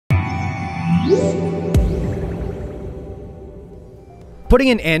Putting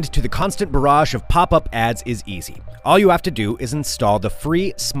an end to the constant barrage of pop-up ads is easy. All you have to do is install the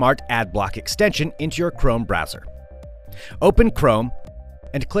free Smart Adblock extension into your Chrome browser. Open Chrome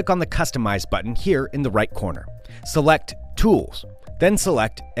and click on the Customize button here in the right corner. Select Tools, then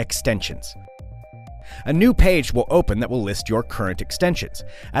select Extensions. A new page will open that will list your current extensions.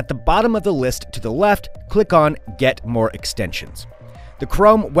 At the bottom of the list to the left, click on Get More Extensions. The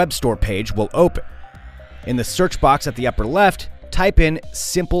Chrome Web Store page will open. In the search box at the upper left, type in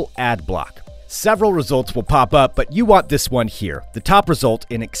Simple Adblock. Several results will pop up, but you want this one here, the top result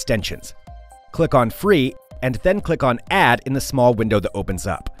in Extensions. Click on Free, and then click on Add in the small window that opens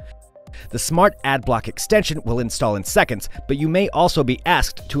up. The Smart Adblock extension will install in seconds, but you may also be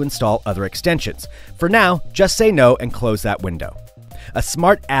asked to install other extensions. For now, just say no and close that window. A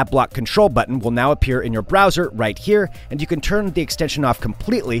Smart Adblock control button will now appear in your browser right here, and you can turn the extension off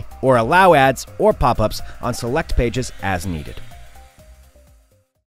completely or allow ads or pop-ups on select pages as needed.